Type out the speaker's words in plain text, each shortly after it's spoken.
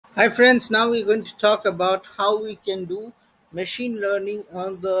Hi friends, now we're going to talk about how we can do machine learning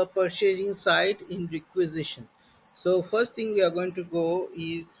on the purchasing side in requisition. So first thing we are going to go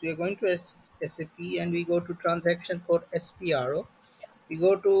is we are going to SAP and we go to transaction code SPRO. We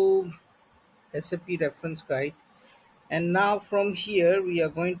go to SAP reference guide, and now from here we are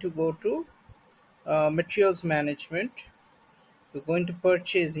going to go to materials management. We're going to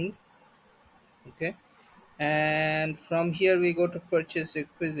purchasing, okay, and from here we go to purchase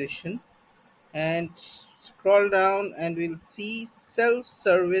requisition and scroll down and we'll see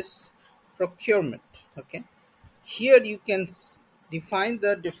self-service procurement. Okay, here you can define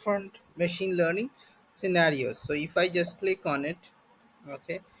the different machine learning scenarios. So if I just click on it,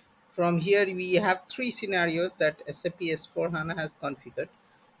 okay, from here we have three scenarios that SAP S4 HANA has configured.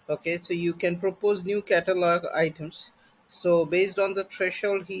 Okay, so you can propose new catalog items. So based on the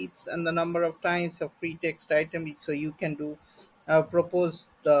threshold heats and the number of times a free text item, so you can do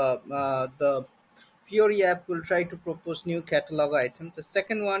propose the Fiori app will try to propose new catalog item. The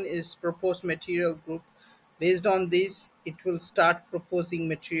second one is propose material group. Based on this, it will start proposing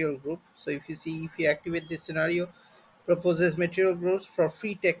material group. So if you see, if you activate this scenario, proposes material groups for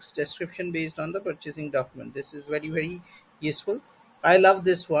free text description based on the purchasing document. This is very useful. I love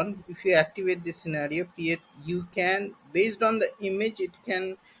this one. If you activate this scenario, create, you can, based on the image, it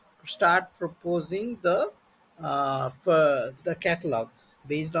can start proposing the catalog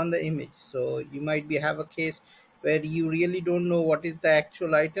based on the image. So you might be have a case where you really don't know what is the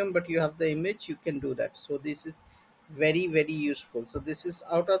actual item, but you have the image, you can do that. So this is very useful. So this is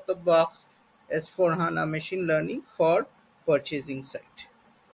out of the box S4 HANA machine learning for purchasing site.